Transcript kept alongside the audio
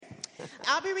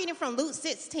I'll be reading from Luke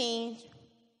 16,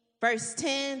 verse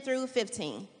 10 through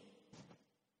 15.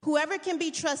 Whoever can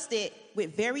be trusted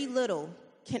with very little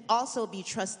can also be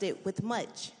trusted with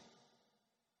much.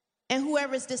 And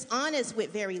whoever is dishonest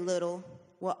with very little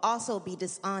will also be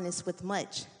dishonest with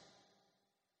much.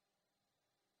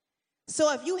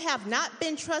 So if you have not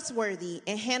been trustworthy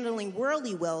in handling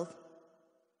worldly wealth,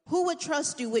 who would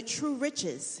trust you with true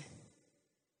riches?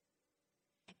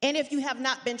 And if you have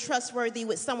not been trustworthy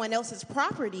with someone else's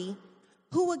property,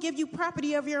 who will give you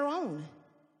property of your own?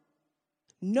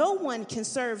 No one can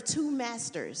serve two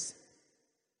masters.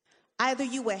 Either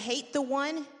you will hate the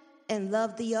one and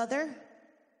love the other,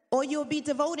 or you'll be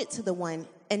devoted to the one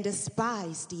and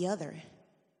despise the other.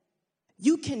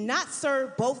 You cannot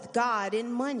serve both God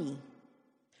and money.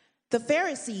 The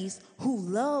Pharisees, who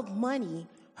loved money,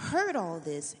 heard all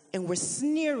this and were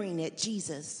sneering at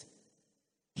Jesus.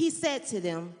 He said to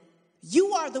them,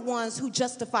 "You are the ones who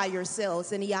justify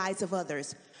yourselves in the eyes of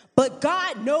others, but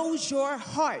God knows your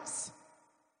hearts.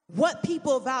 What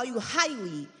people value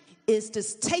highly is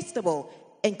distasteful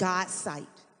in God's sight."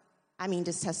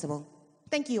 Detestable.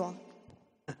 Thank you all.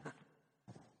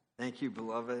 Thank you,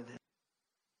 beloved.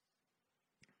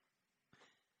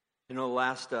 You know, the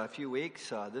last few weeks,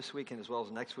 this weekend as well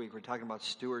as next week, we're talking about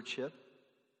stewardship.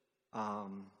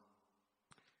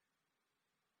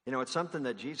 It's something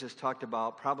that Jesus talked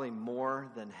about probably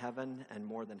more than heaven and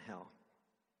more than hell.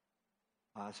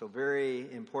 So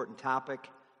very important topic.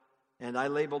 And I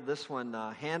labeled this one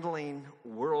handling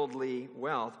worldly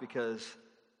wealth because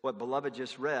what beloved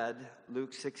just read,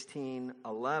 Luke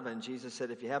 16:11, Jesus said,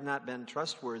 if you have not been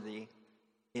trustworthy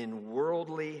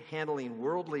in handling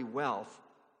worldly wealth,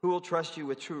 who will trust you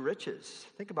with true riches?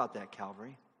 Think about that,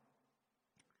 Calvary.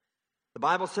 The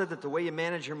Bible said that the way you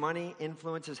manage your money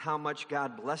influences how much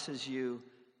God blesses you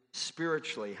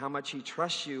spiritually, how much he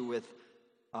trusts you with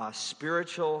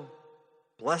spiritual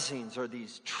blessings or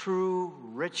these true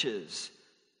riches,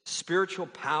 spiritual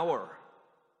power.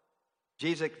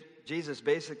 Jesus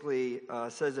basically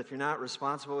says if you're not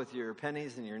responsible with your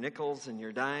pennies and your nickels and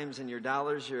your dimes and your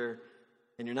dollars,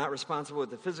 and you're not responsible with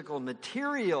the physical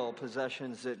material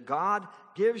possessions that God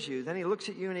gives you, then he looks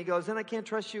at you and he goes, then I can't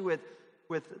trust you with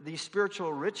these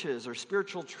spiritual riches or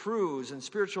spiritual truths and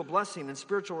spiritual blessing and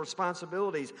spiritual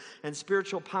responsibilities and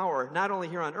spiritual power, not only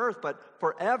here on earth, but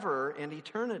forever and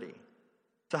eternity.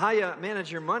 So how you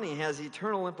manage your money has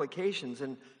eternal implications,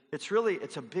 and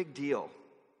it's a big deal,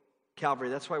 Calvary.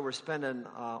 That's why we're spending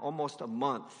almost a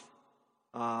month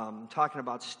talking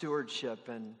about stewardship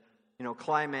and,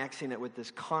 climaxing it with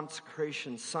this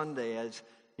Consecration Sunday as,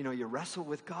 you wrestle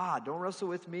with God. Don't wrestle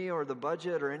with me or the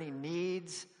budget or any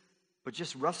needs, but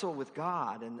just wrestle with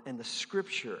God and the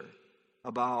Scripture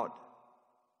about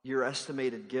your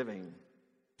estimated giving.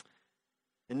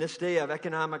 In this day of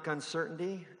economic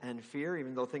uncertainty and fear,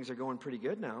 even though things are going pretty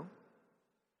good now,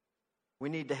 we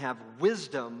need to have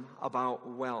wisdom about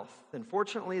wealth. And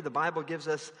fortunately, the Bible gives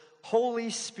us Holy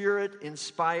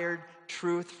Spirit-inspired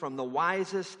truth from the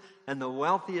wisest and the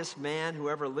wealthiest man who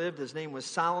ever lived. His name was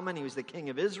Solomon. He was the king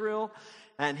of Israel.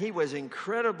 And he was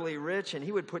incredibly rich, and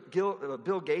he would put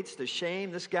Bill Gates to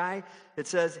shame. This guy, it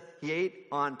says he ate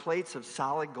on plates of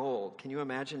solid gold. Can you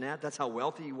imagine that? That's how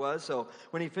wealthy he was. So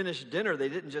when he finished dinner, they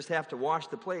didn't just have to wash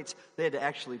the plates. They had to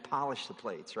actually polish the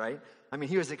plates, right?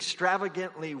 He was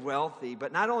extravagantly wealthy.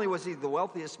 But not only was he the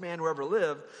wealthiest man who ever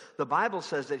lived, the Bible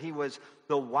says that he was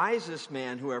the wisest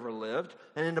man who ever lived.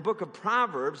 And in the book of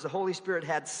Proverbs, the Holy Spirit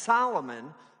had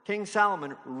King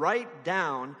Solomon, write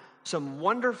down some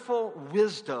wonderful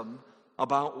wisdom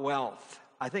about wealth.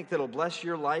 I think that'll bless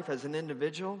your life as an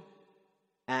individual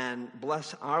and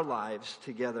bless our lives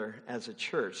together as a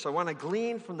church. So I want to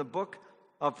glean from the book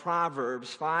of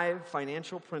Proverbs 5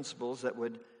 financial principles that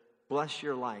would bless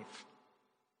your life.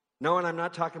 No, and I'm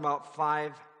not talking about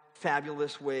 5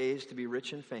 fabulous ways to be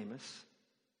rich and famous.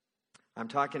 I'm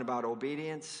talking about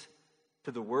obedience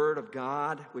to the Word of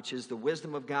God, which is the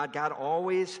wisdom of God. God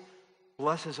always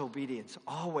blesses obedience,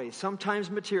 always. Sometimes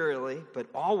materially, but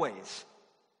always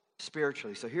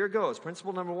spiritually. So here it goes.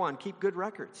 Principle number 1, keep good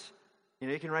records.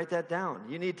 You can write that down.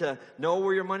 You need to know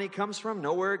where your money comes from,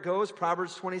 know where it goes.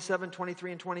 Proverbs 27,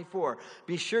 23, and 24.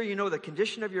 Be sure you know the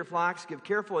condition of your flocks. Give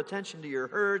careful attention to your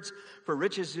herds, for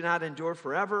riches do not endure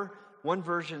forever. One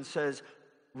version says,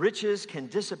 riches can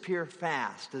disappear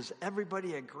fast. Does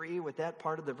everybody agree with that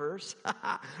part of the verse?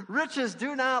 Riches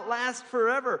do not last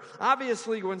forever.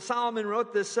 Obviously, when Solomon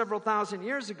wrote this several thousand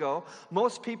years ago,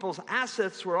 most people's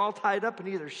assets were all tied up in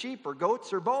either sheep or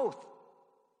goats or both.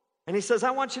 And he says, I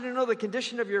want you to know the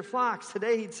condition of your flocks.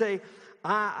 Today he'd say,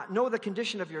 know the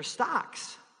condition of your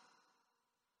stocks.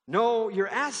 Know your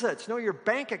assets. Know your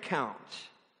bank account.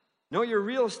 Know your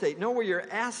real estate. Know where your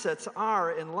assets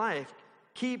are in life.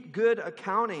 Keep good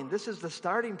accounting. This is the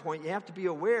starting point. You have to be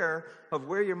aware of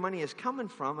where your money is coming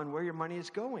from and where your money is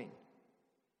going.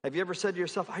 Have you ever said to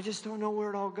yourself, I just don't know where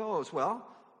it all goes? Well,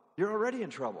 you're already in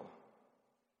trouble.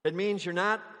 It means you're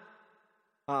not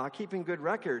keeping good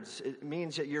records. It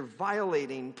means that you're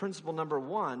violating principle number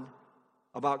 1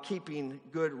 about keeping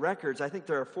good records. I think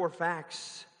there are 4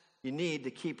 facts you need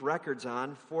to keep records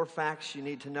on, 4 facts you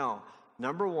need to know.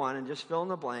 Number 1, and just fill in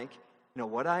the blank,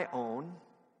 what I own,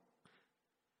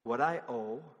 what I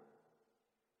owe,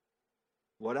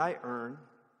 what I earn,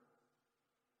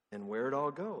 and where it all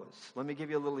goes. Let me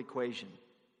give you a little equation.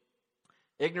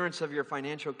 Ignorance of your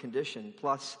financial condition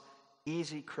plus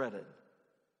easy credit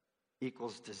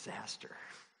equals disaster.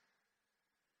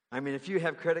 I mean, if you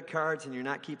have credit cards and you're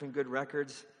not keeping good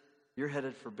records, you're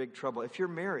headed for big trouble. If you're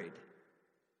married,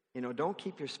 don't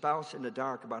keep your spouse in the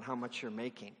dark about how much you're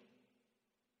making.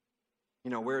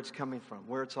 Where it's coming from,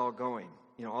 where it's all going,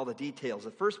 all the details.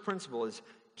 The first principle is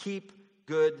keep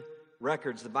good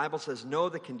records. The Bible says, know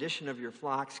the condition of your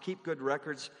flocks, keep good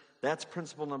records. That's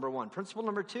principle number 1. Principle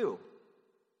number 2,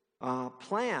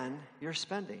 plan your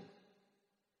spending.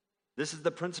 This is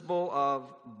the principle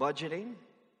of budgeting.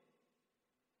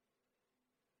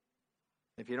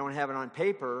 If you don't have it on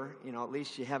paper, at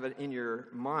least you have it in your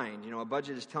mind. A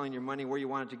budget is telling your money where you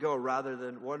want it to go rather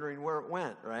than wondering where it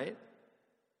went, right?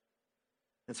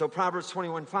 And so Proverbs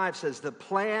 21:5 says, the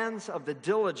plans of the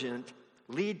diligent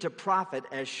lead to profit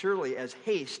as surely as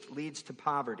haste leads to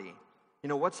poverty.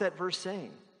 What's that verse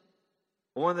saying?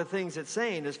 Well, one of the things it's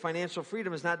saying is financial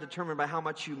freedom is not determined by how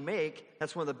much you make.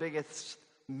 That's one of the biggest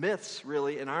myths,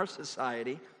 really, in our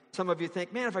society. Some of you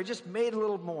think, man, if I just made a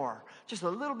little more, just a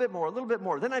little bit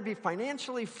more, then I'd be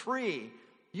financially free.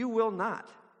 You will not.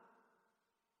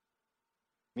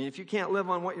 I mean, if you can't live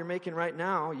on what you're making right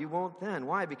now, you won't then.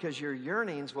 Why? Because your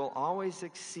yearnings will always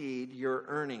exceed your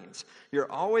earnings.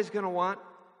 You're always going to want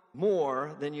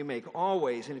more than you make,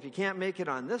 always. And if you can't make it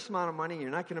on this amount of money, you're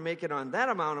not going to make it on that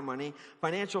amount of money.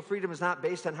 Financial freedom is not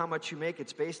based on how much you make,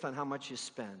 it's based on how much you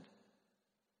spend.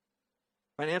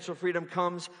 Financial freedom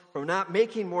comes from not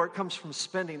making more, it comes from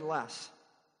spending less.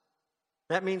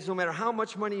 That means no matter how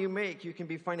much money you make, you can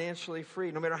be financially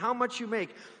free. No matter how much you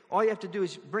make, all you have to do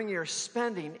is bring your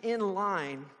spending in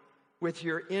line with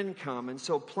your income. And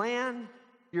so plan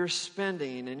your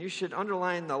spending, and you should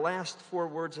underline the last 4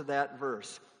 words of that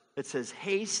verse. It says,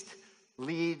 haste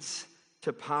leads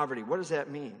to poverty. What does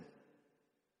that mean?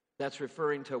 That's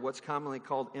referring to what's commonly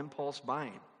called impulse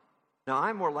buying. Now,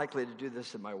 I'm more likely to do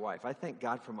this than my wife. I thank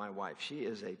God for my wife. She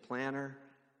is a planner.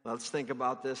 Let's think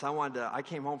about this. I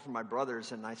came home from my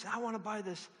brother's and I said, I want to buy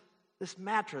this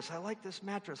mattress. I like this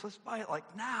mattress. Let's buy it like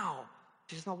now.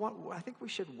 She says, no, what? I think we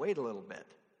should wait a little bit.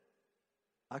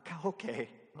 Okay.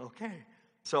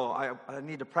 So I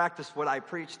need to practice what I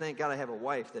preach. Thank God I have a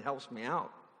wife that helps me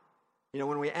out.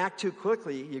 When we act too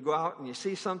quickly, you go out and you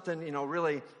see something,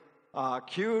 really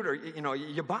cute, or,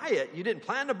 you buy it. You didn't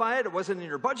plan to buy it. It wasn't in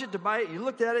your budget to buy it. You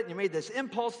looked at it and you made this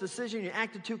impulse decision. You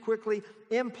acted too quickly.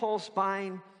 Impulse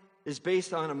buying is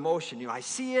based on emotion. I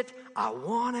see it. I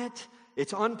want it.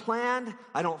 It's unplanned.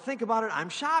 I don't think about it. I'm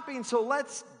shopping, so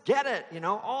let's get it.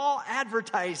 All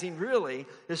advertising really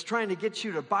is trying to get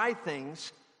you to buy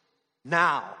things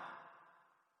now.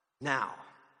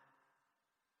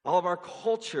 All of our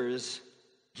culture is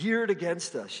geared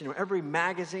against us. Every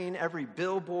magazine, every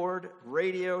billboard,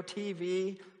 radio,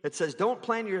 TV, it says, don't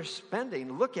plan your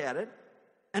spending, look at it,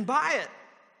 and buy it.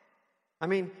 I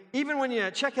mean, even when you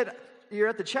check it, you're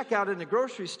at the checkout in the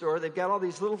grocery store, they've got all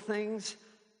these little things,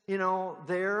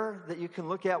 there that you can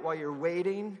look at while you're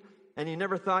waiting, and you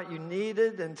never thought you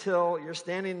needed until you're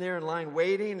standing there in line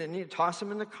waiting, and you toss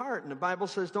them in the cart. And the Bible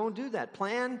says, don't do that.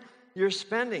 Plan your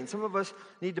spending. Some of us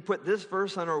need to put this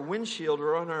verse on our windshield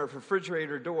or on our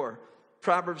refrigerator door.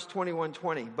 Proverbs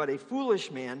 21:20. But a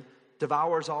foolish man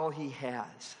devours all he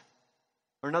has.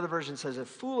 Or another version says,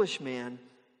 fools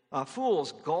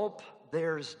gulp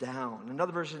theirs down.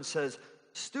 Another version says,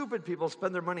 stupid people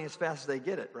spend their money as fast as they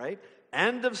get it, right?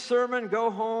 End of sermon, go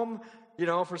home.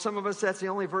 For some of us, that's the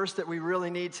only verse that we really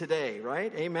need today,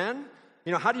 right? Amen?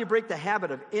 How do you break the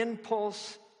habit of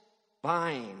impulse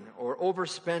buying or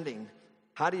overspending?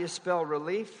 How do you spell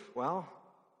relief? Well,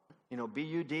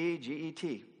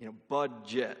 B-U-D-G-E-T,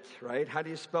 budget, right? How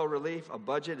do you spell relief? A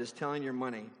budget is telling your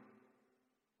money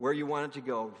where you want it to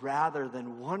go rather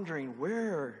than wondering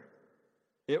where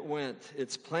it went.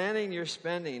 It's planning your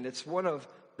spending. It's one of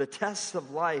the tests of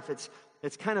life.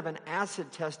 It's kind of an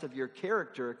acid test of your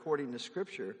character according to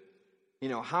Scripture.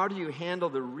 How do you handle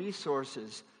the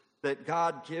resources that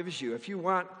God gives you. If you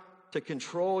want to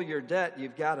control your debt,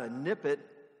 you've got to nip it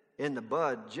in the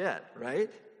bud jet, right?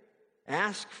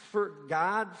 Ask for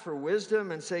God for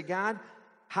wisdom and say, God,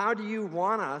 how do you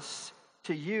want us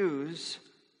to use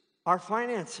our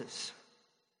finances?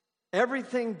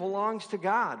 Everything belongs to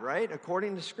God, right?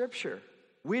 According to Scripture.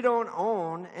 We don't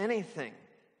own anything.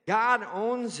 God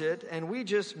owns it, and we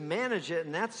just manage it,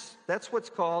 and that's what's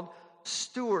called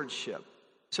stewardship.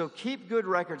 So keep good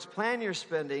records, plan your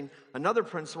spending. Another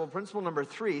principle number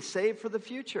 3, save for the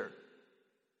future.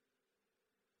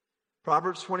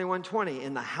 Proverbs 21:20,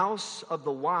 in the house of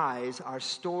the wise are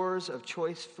stores of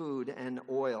choice food and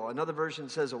oil. Another version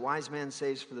says a wise man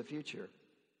saves for the future.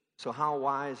 So how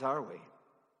wise are we?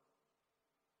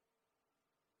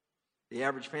 The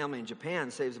average family in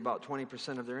Japan saves about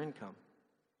 20% of their income.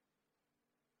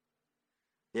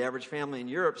 The average family in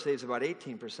Europe saves about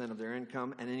 18% of their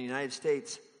income, and in the United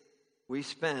States, we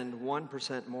spend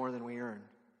 1% more than we earn.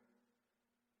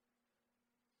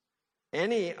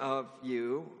 Any of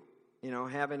you,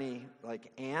 have any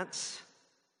aunts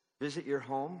visit your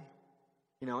home?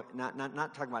 Not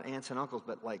talking about aunts and uncles,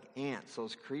 but like ants,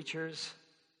 those creatures.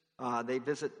 They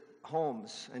visit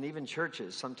homes and even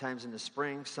churches, sometimes in the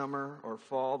spring, summer, or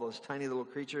fall, those tiny little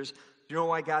creatures. Do you know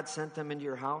why God sent them into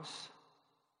your house?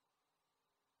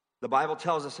 The Bible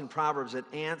tells us in Proverbs that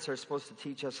ants are supposed to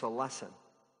teach us a lesson.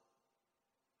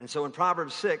 And so in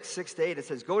Proverbs 6:6-8, it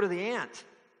says, go to the ant,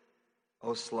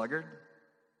 O sluggard.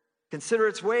 Consider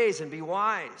its ways and be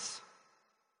wise.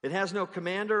 It has no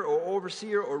commander or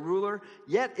overseer or ruler,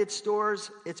 yet it stores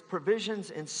its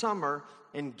provisions in summer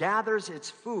and gathers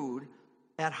its food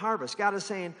at harvest. God is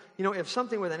saying, if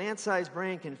something with an ant-sized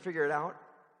brain can figure it out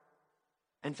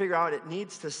and figure out it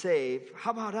needs to save,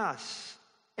 how about us?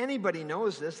 Anybody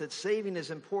knows this, that saving is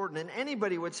important, and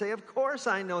anybody would say, of course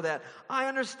I know that. I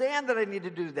understand that I need to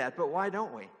do that, but why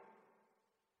don't we?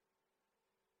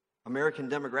 American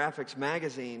Demographics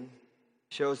magazine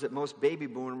shows that most baby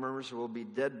boomers will be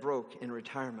dead broke in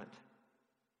retirement.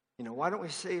 Why don't we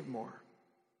save more?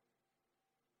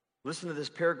 Listen to this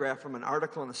paragraph from an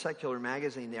article in a secular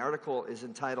magazine. The article is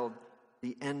entitled,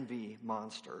 The Envy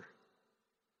Monster.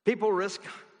 People risk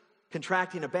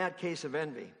contracting a bad case of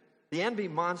envy. The envy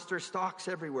monster stalks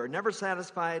everywhere, never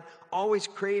satisfied, always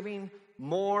craving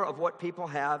more of what people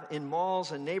have. In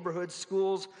malls and neighborhoods,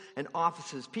 schools and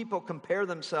offices, people compare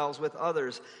themselves with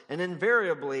others, and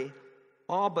invariably,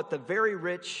 all but the very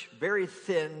rich, very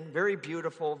thin, very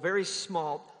beautiful, very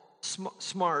smart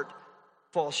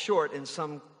fall short in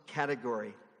some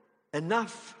category.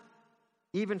 Enough,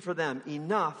 even for them,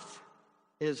 enough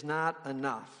is not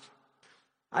enough.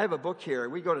 I have a book here.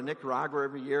 We go to Nicaragua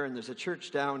every year, and there's a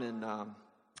church down in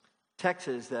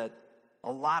Texas that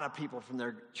a lot of people from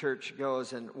their church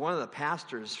goes, and one of the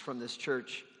pastors from this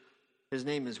church, his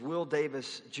name is Will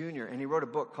Davis Jr., and he wrote a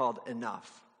book called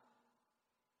Enough.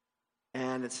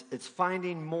 And it's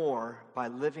finding more by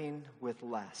living with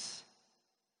less.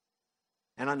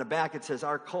 And on the back it says,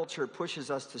 our culture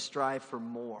pushes us to strive for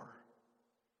more.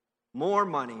 More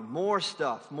money, more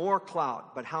stuff, more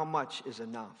clout, but how much is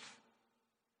enough?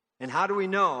 And how do we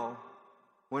know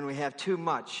when we have too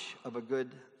much of a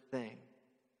good thing?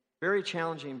 Very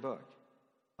challenging book.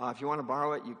 If you want to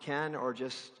borrow it, you can, or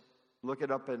just look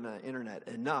it up in the internet.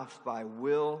 Enough by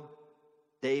Will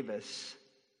Davis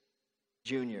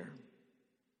Jr.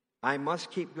 I must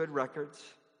keep good records.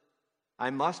 I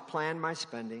must plan my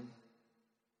spending.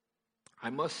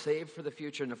 I must save for the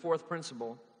future. And the fourth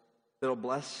principle that'll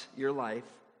bless your life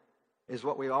is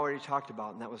what we already talked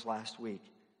about, and that was last week.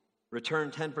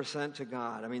 Return 10% to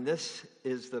God. This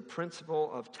is the principle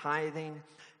of tithing,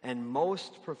 and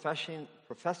most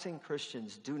professing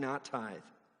Christians do not tithe.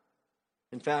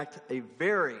 In fact, a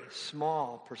very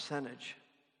small percentage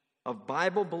of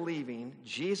Bible-believing,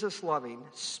 Jesus-loving,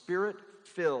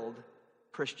 Spirit-filled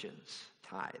Christians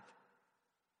tithe.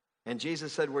 And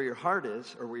Jesus said, where your heart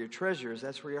is, or where your treasure is,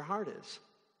 that's where your heart is.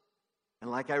 And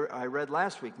like I read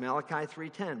last week, Malachi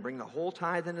 3:10, bring the whole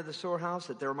tithe into the storehouse,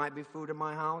 that there might be food in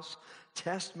my house.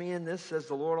 Test me in this, says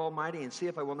the Lord Almighty, and see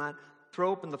if I will not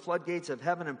throw open the floodgates of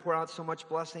heaven and pour out so much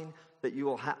blessing that you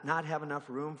will not have enough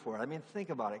room for it. Think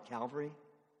about it, Calvary.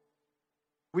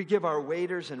 We give our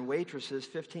waiters and waitresses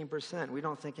 15%. We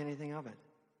don't think anything of it.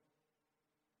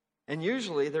 And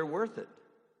usually they're worth it.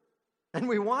 And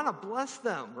we want to bless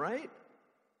them, right?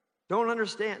 Don't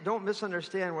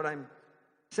misunderstand what I'm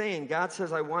saying. God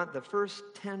says, I want the first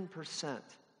 10%. If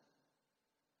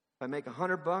I make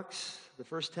 $100, the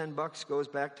first $10 goes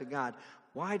back to God.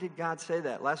 Why did God say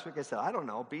that? Last week I said, I don't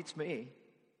know, beats me.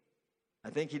 I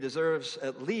think he deserves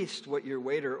at least what your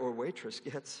waiter or waitress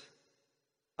gets.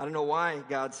 I don't know why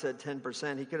God said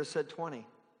 10%. He could have said 20.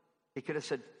 He could have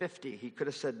said 50. He could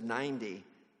have said 90.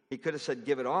 He could have said,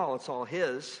 give it all. It's all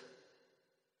his.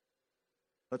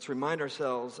 Let's remind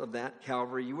ourselves of that,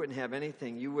 Calvary. You wouldn't have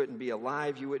anything. You wouldn't be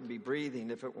alive. You wouldn't be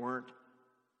breathing if it weren't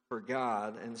for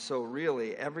God. And so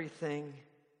really, everything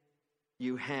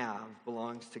you have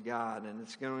belongs to God. And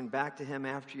it's going back to him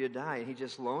after you die. And he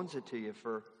just loans it to you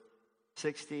for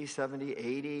 60, 70,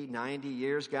 80, 90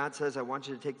 years. God says, I want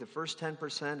you to take the first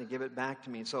 10% and give it back to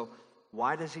me. So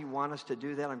why does he want us to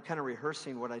do that? I'm kind of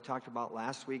rehearsing what I talked about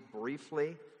last week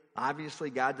briefly. Obviously,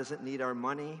 God doesn't need our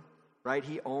money, right?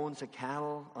 He owns the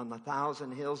cattle on the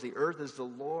 1,000 hills. The earth is the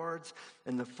Lord's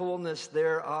and the fullness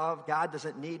thereof. God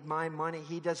doesn't need my money.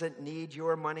 He doesn't need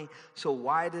your money. So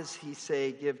why does he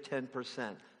say give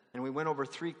 10%? And we went over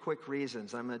 3 quick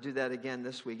reasons. I'm going to do that again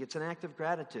this week. It's an act of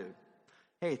gratitude.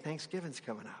 Hey, Thanksgiving's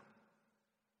coming up.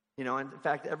 You know, in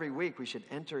fact, every week we should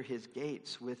enter his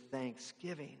gates with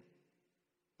thanksgiving.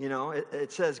 You know,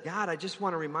 it says, God, I just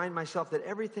want to remind myself that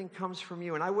everything comes from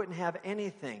you, and I wouldn't have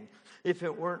anything if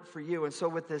it weren't for you. And so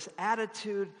with this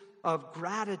attitude of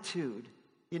gratitude,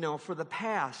 you know, for the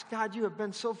past, God, you have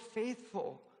been so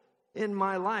faithful in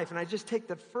my life. And I just take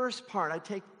the first part, I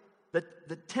take the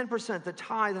 10%, the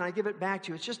tithe, and I give it back to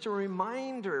you. It's just a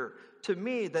reminder to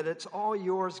me that it's all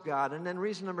yours, God. And then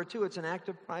reason number 2, it's an act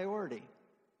of priority.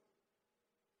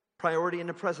 Priority in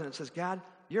the present. It says, God,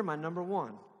 you're my number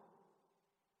one.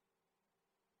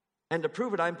 And to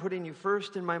prove it, I'm putting you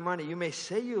first in my money. You may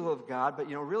say you love God, but,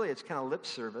 you know, really it's kind of lip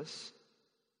service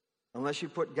unless you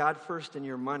put God first in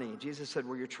your money. Jesus said,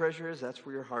 where your treasure is, that's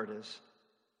where your heart is.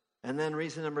 And then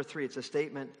reason number 3, it's a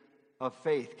statement of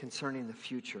faith concerning the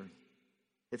future.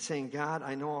 It's saying, God,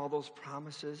 I know all those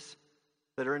promises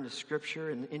that are in the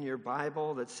Scripture and in your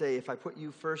Bible that say, if I put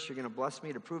you first, you're going to bless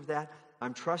me. To prove that,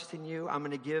 I'm trusting you. I'm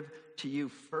going to give to you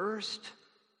first.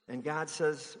 And God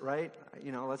says, right,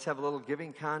 you know, let's have a little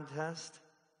giving contest.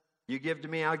 You give to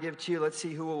me, I'll give to you. Let's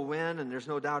see who will win, and there's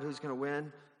no doubt who's going to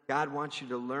win. God wants you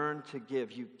to learn to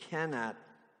give. You cannot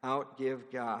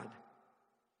outgive God.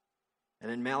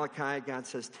 And in Malachi, God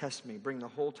says, test me. Bring the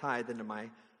whole tithe into my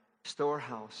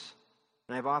storehouse.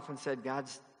 And I've often said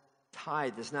God's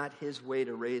tithe is not his way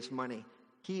to raise money.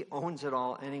 He owns it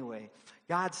all anyway.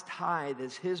 God's tithe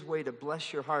is his way to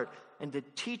bless your heart and to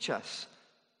teach us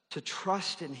to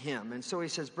trust in him. And so he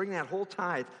says, bring that whole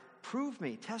tithe. Prove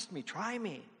me, test me, try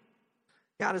me.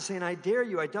 God is saying, I dare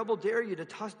you, I double dare you to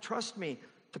trust me,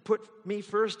 to put me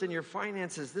first in your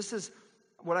finances. This is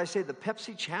what I say, the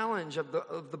Pepsi challenge of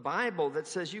the Bible that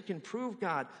says you can prove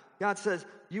God. God says,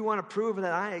 you want to prove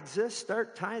that I exist?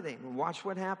 Start tithing and watch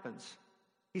what happens.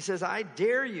 He says, I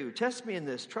dare you, test me in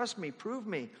this, trust me, prove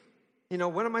me. You know,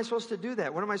 when am I supposed to do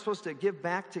that? When am I supposed to give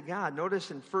back to God?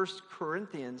 Notice in 1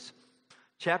 Corinthians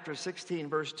chapter 16,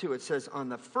 verse 2, it says, on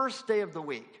the first day of the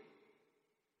week,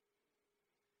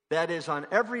 that is on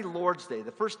every Lord's Day,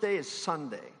 the first day is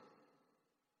Sunday,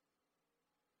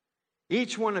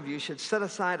 each one of you should set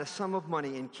aside a sum of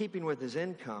money in keeping with his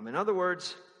income. In other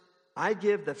words, I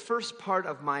give the first part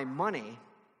of my money.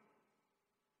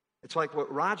 It's like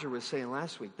what Roger was saying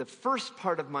last week. The first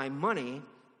part of my money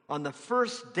on the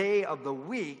first day of the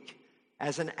week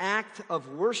as an act of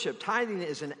worship. Tithing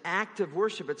is an act of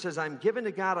worship. It says, I'm given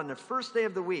to God on the first day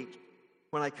of the week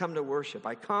when I come to worship.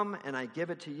 I come and I give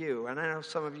it to you. And I know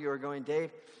some of you are going, Dave,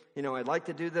 you know, I'd like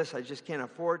to do this. I just can't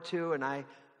afford to. And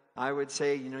I would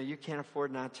say, you know, you can't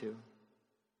afford not to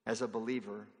as a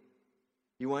believer.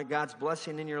 You want God's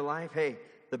blessing in your life? Hey,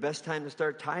 the best time to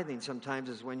start tithing sometimes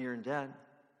is when you're in debt.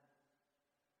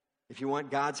 If you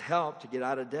want God's help to get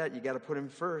out of debt, you got to put him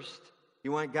first.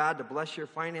 You want God to bless your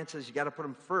finances, you got to put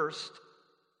him first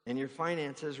in your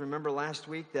finances. Remember last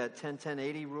week that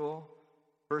 10-10-80 rule?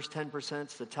 First 10%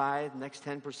 is the tithe, next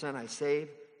 10% I save,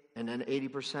 and then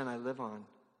 80% I live on.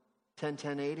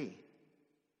 10-10-80.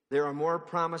 There are more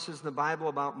promises in the Bible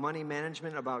about money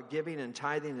management, about giving and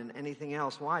tithing than anything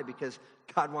else. Why? Because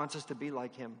God wants us to be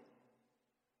like him.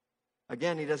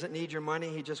 Again, he doesn't need your money.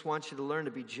 He just wants you to learn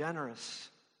to be generous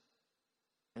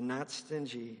and not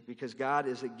stingy, because God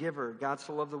is a giver. God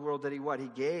so loved the world that he what? He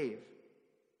gave.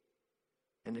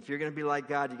 And if you're going to be like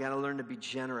God, you got to learn to be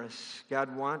generous.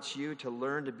 God wants you to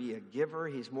learn to be a giver.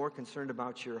 He's more concerned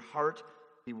about your heart.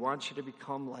 He wants you to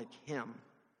become like him.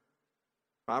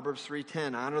 Proverbs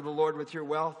 3:10, honor the Lord with your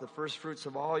wealth, the first fruits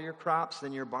of all your crops,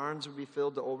 then your barns will be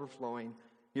filled to overflowing.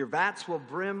 Your vats will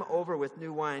brim over with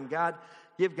new wine.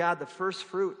 Give God the first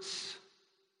fruits,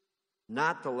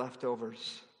 not the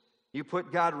leftovers. You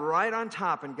put God right on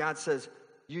top, and God says,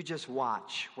 you just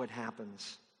watch what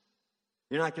happens.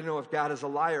 You're not going to know if God is a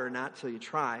liar or not till you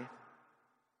try.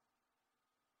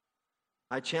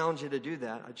 I challenge you to do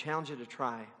that. I challenge you to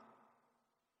try.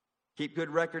 Keep good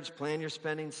records, plan your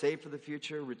spending, save for the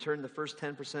future, return the first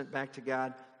 10% back to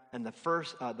God, and the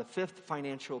fifth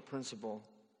financial principle,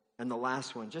 and the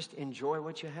last one, just enjoy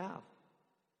what you have.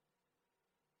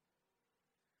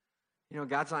 You know,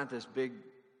 God's not this big,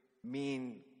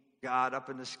 mean God up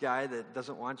in the sky that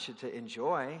doesn't want you to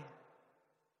enjoy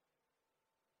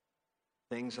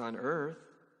things on earth.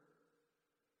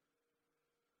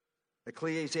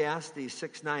 Ecclesiastes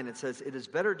 6:9, it says, "It is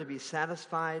better to be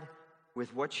satisfied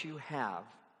with what you have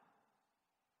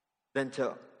than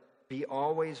to be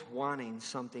always wanting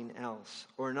something else."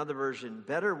 Or another version,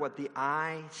 better what the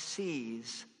eye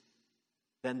sees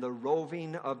than the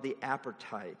roving of the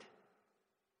appetite.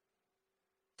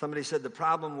 Somebody said the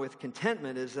problem with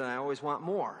contentment is that I always want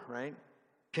more, right?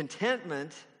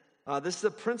 Contentment, this is a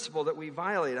principle that we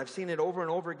violate. I've seen it over and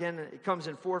over again. It comes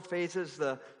in 4 phases.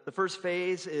 The first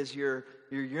phase is your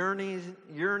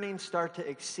yearnings start to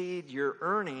exceed your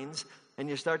earnings, and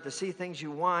you start to see things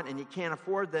you want and you can't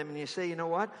afford them, and you say, you know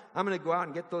what? I'm going to go out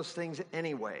and get those things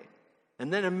anyway.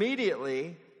 And then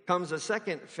immediately comes a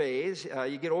second phase.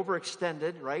 You get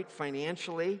overextended, right,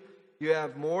 financially. You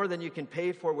have more than you can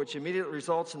pay for, which immediately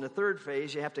results in the third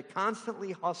phase. You have to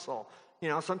constantly hustle. You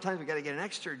know, sometimes we got to get an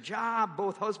extra job.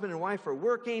 Both husband and wife are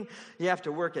working. You have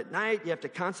to work at night. You have to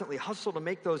constantly hustle to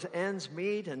make those ends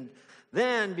meet. And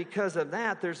then because of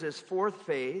that, there's this fourth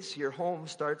phase. Your home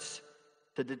starts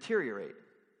to deteriorate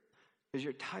because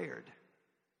you're tired.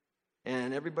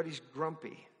 And everybody's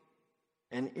grumpy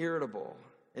and irritable.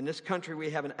 In this country, we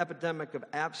have an epidemic of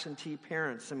absentee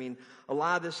parents. I mean, a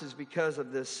lot of this is because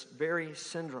of this very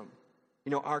syndrome.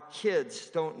 You know, our kids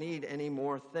don't need any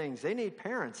more things. They need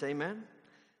parents, amen?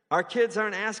 Our kids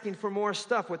aren't asking for more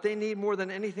stuff. What they need more than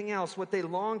anything else, what they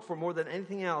long for more than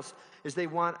anything else, is they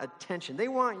want attention. They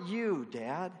want you,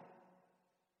 Dad.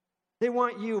 They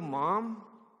want you, Mom.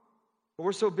 But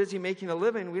we're so busy making a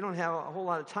living, we don't have a whole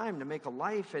lot of time to make a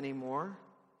life anymore.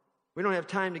 We don't have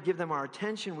time to give them our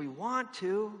attention. We want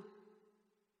to.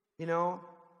 You know,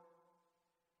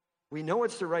 we know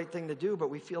it's the right thing to do, but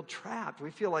we feel trapped.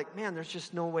 We feel like, man, there's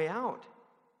just no way out.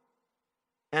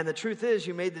 And the truth is,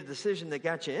 you made the decision that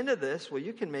got you into this. Well,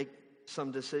 you can make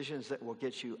some decisions that will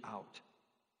get you out.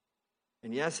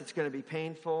 And yes, it's going to be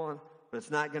painful, but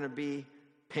it's not going to be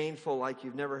painful like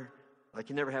you never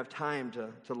have time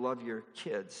to love your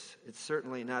kids. It's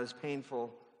certainly not as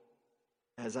painful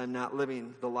as I'm not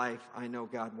living the life I know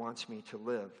God wants me to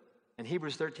live. In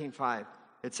Hebrews 13:5,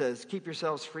 it says, keep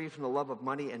yourselves free from the love of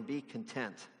money and be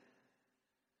content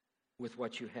with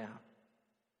what you have.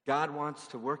 God wants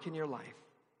to work in your life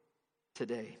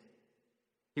today.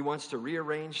 He wants to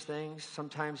rearrange things.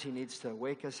 Sometimes he needs to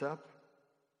wake us up.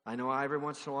 I know every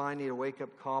once in a while I need a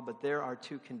wake-up call, but there are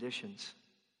 2 conditions.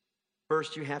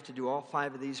 First, you have to do all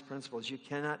 5 of these principles. You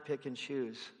cannot pick and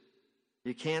choose.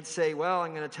 You can't say, well,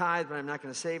 I'm going to tithe, but I'm not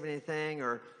going to save anything,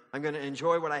 or I'm going to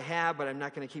enjoy what I have, but I'm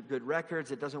not going to keep good records.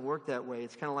 It doesn't work that way.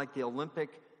 It's kind of like the Olympic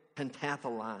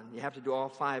pentathlon. You have to do all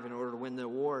 5 in order to win the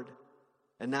award.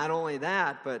 And not only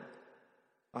that, but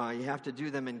you have to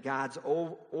do them in God's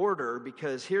order,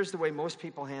 because here's the way most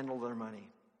people handle their money.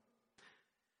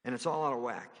 And it's all out of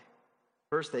whack.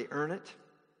 First, they earn it,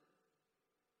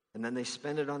 and then they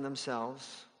spend it on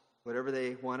themselves, whatever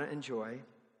they want to enjoy.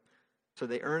 So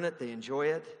they earn it, they enjoy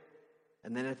it,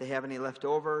 and then if they have any left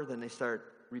over, then they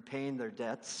start repaying their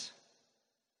debts.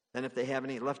 Then if they have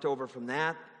any left over from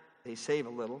that, they save a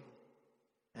little.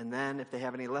 And then if they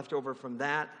have any left over from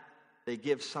that, they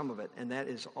give some of it. And that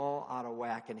is all out of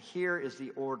whack. And here is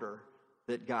the order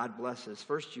that God blesses.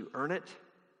 First, you earn it.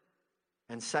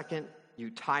 And second, you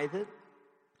tithe it.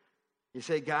 You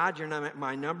say, God, you're not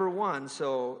my number one,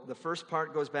 so the first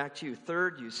part goes back to you.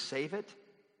 Third, you save it.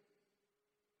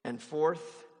 And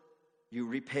fourth, you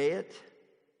repay it.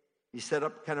 You set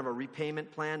up kind of a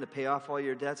repayment plan to pay off all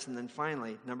your debts. And then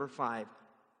finally, number 5,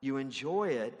 you enjoy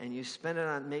it and you spend it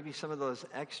on maybe some of those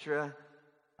extra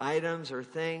items or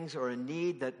things, or a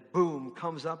need that, boom,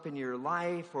 comes up in your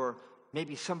life, or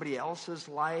maybe somebody else's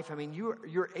life. I mean,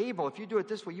 you're able, if you do it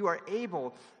this way, you are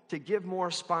able to give more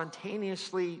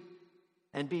spontaneously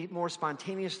and be more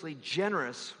spontaneously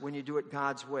generous when you do it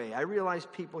God's way. I realize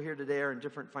people here today are in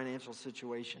different financial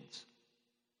situations.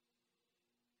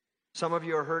 Some of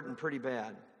you are hurting pretty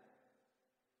bad.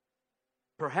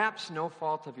 Perhaps no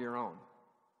fault of your own.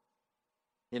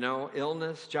 You know,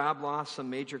 illness, job loss, some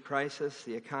major crisis,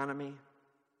 the economy.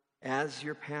 As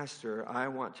your pastor, I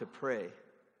want to pray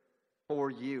for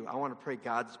you. I want to pray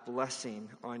God's blessing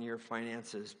on your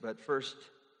finances. But first,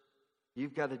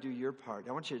 you've got to do your part.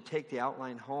 I want you to take the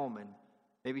outline home and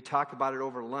maybe talk about it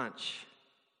over lunch.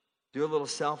 Do a little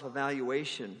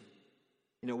self-evaluation.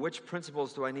 Which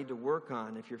principles do I need to work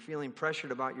on? If you're feeling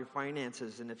pressured about your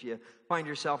finances, and if you find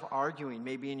yourself arguing,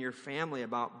 maybe in your family,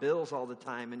 about bills all the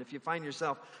time, and if you find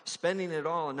yourself spending it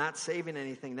all and not saving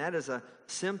anything, that is a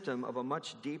symptom of a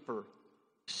much deeper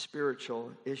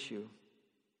spiritual issue.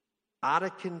 Out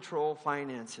of control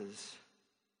finances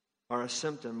are a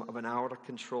symptom of an out of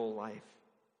control life.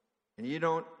 And you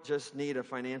don't just need a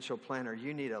financial planner,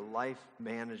 you need a life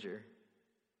manager.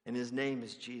 And his name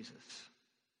is Jesus.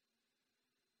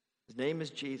 His name is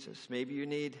Jesus. Maybe you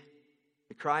need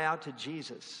to cry out to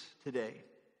Jesus today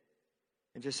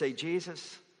and just say,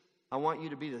 Jesus, I want you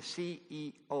to be the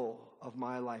CEO of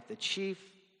my life, the chief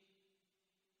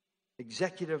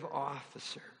executive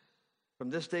officer. From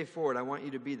this day forward, I want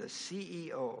you to be the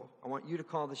CEO. I want you to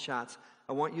call the shots.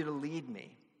 I want you to lead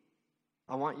me.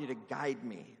 I want you to guide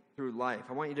me through life.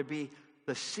 I want you to be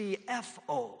the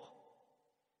CFO,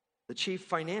 the chief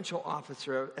financial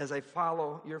officer, as I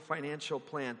follow your financial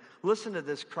plan. Listen to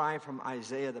this cry from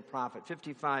Isaiah the prophet,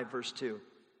 55 verse 2.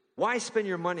 Why spend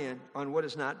your money on what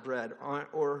is not bread,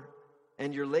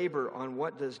 and your labor on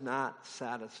what does not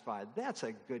satisfy? That's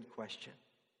a good question.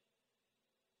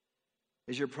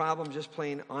 Is your problem just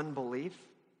plain unbelief?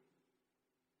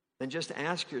 Then just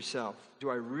ask yourself, do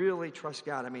I really trust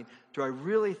God? Do I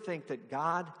really think that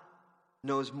God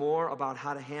knows more about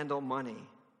how to handle money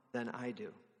than I do?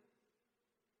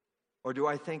 Or do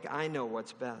I think I know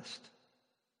what's best?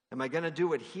 Am I going to do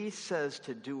what he says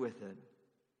to do with it?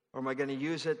 Or am I going to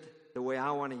use it the way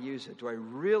I want to use it? Do I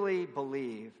really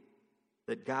believe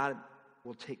that God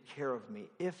will take care of me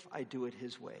if I do it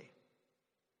his way?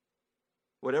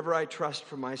 Whatever I trust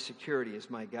for my security is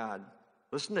my God.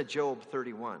 Listen to Job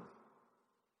 31,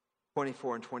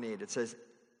 24 and 28. It says,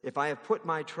 if I have put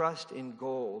my trust in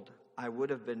gold, I would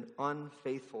have been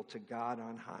unfaithful to God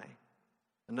on high.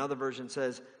 Another version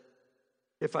says,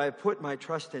 if I have put my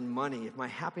trust in money, if my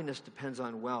happiness depends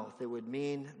on wealth, it would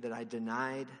mean that I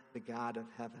denied the God of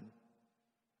heaven.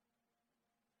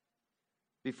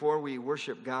 Before we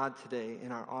worship God today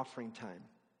in our offering time,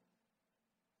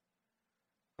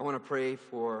 I want to pray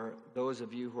for those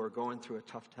of you who are going through a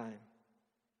tough time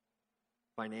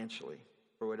financially,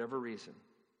 for whatever reason.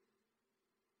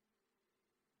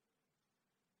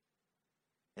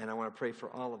 And I want to pray for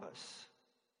all of us.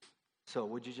 So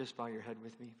would you just bow your head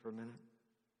with me for a minute?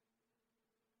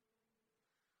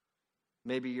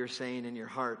 Maybe you're saying in your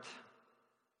heart,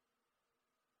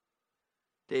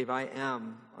 Dave, I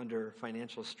am under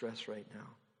financial stress right now.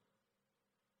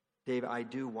 Dave, I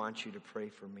do want you to pray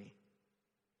for me.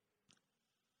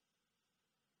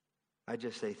 I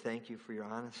just say thank you for your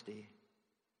honesty.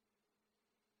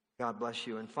 God bless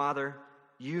you. And Father,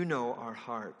 you know our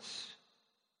hearts.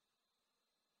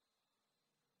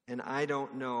 And I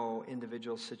don't know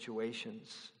individual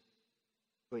situations,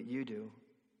 but you do.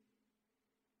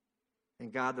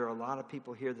 And God, there are a lot of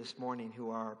people here this morning who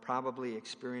are probably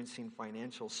experiencing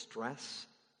financial stress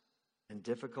and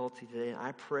difficulty today. And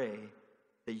I pray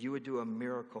that you would do a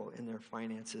miracle in their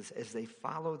finances as they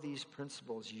follow these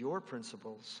principles, your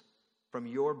principles, from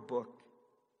your book.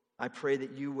 I pray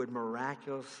that you would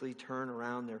miraculously turn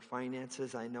around their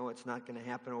finances. I know it's not going to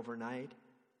happen overnight,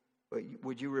 but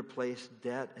would you replace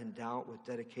debt and doubt with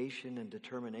dedication and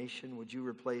determination? Would you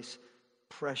replace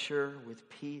pressure with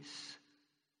peace?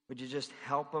 Would you just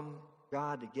help them,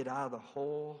 God, to get out of the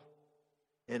hole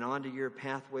and onto your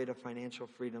pathway to financial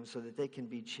freedom so that they can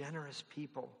be generous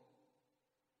people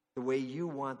the way you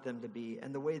want them to be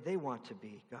and the way they want to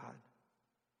be, God.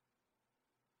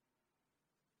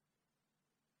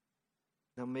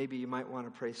 Now, maybe you might want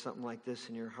to pray something like this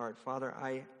in your heart. Father,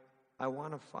 I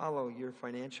want to follow your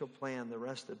financial plan the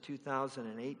rest of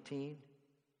 2018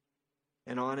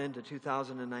 and on into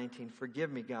 2019.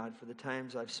 Forgive me, God, for the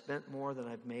times I've spent more than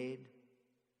I've made.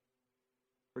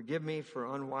 Forgive me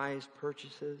for unwise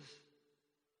purchases.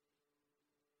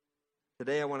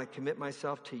 Today, I want to commit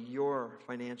myself to your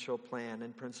financial plan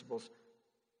and principles.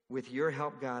 With your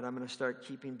help, God, I'm going to start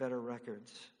keeping better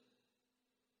records.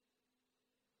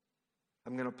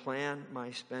 I'm going to plan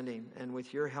my spending. And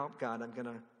with your help, God, I'm going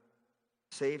to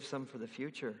save some for the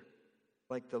future,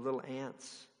 like the little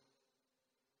ants.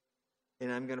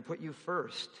 And I'm going to put you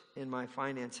first in my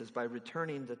finances by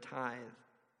returning the tithe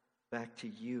back to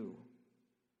you.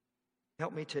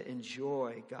 Help me to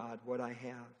enjoy, God, what I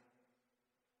have.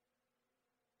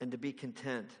 And to be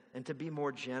content. And to be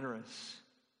more generous.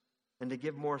 And to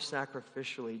give more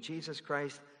sacrificially. Jesus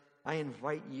Christ, I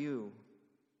invite you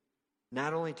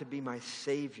not only to be my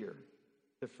Savior,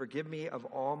 to forgive me of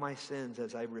all my sins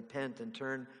as I repent and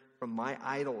turn from my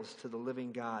idols to the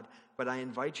living God, but I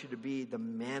invite you to be the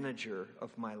manager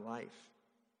of my life.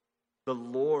 the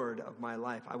Lord of my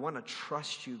life. I want to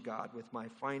trust you, God, with my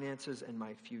finances and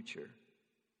my future.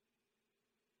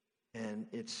 And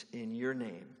it's in your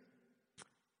name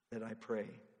that I pray.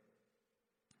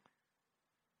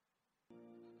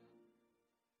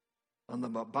 On the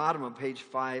bottom of page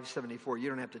 574, you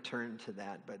don't have to turn to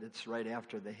that, but it's right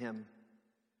after the hymn.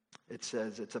 It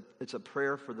says, it's a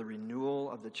prayer for the renewal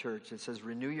of the church. It says,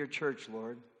 renew your church,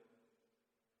 Lord,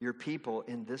 your people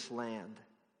in this land.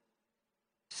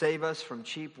 Save us from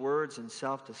cheap words and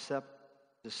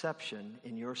self-deception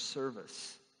in your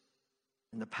service.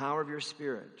 In the power of your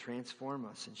Spirit, transform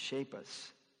us and shape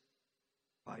us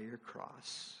by your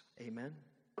cross. Amen.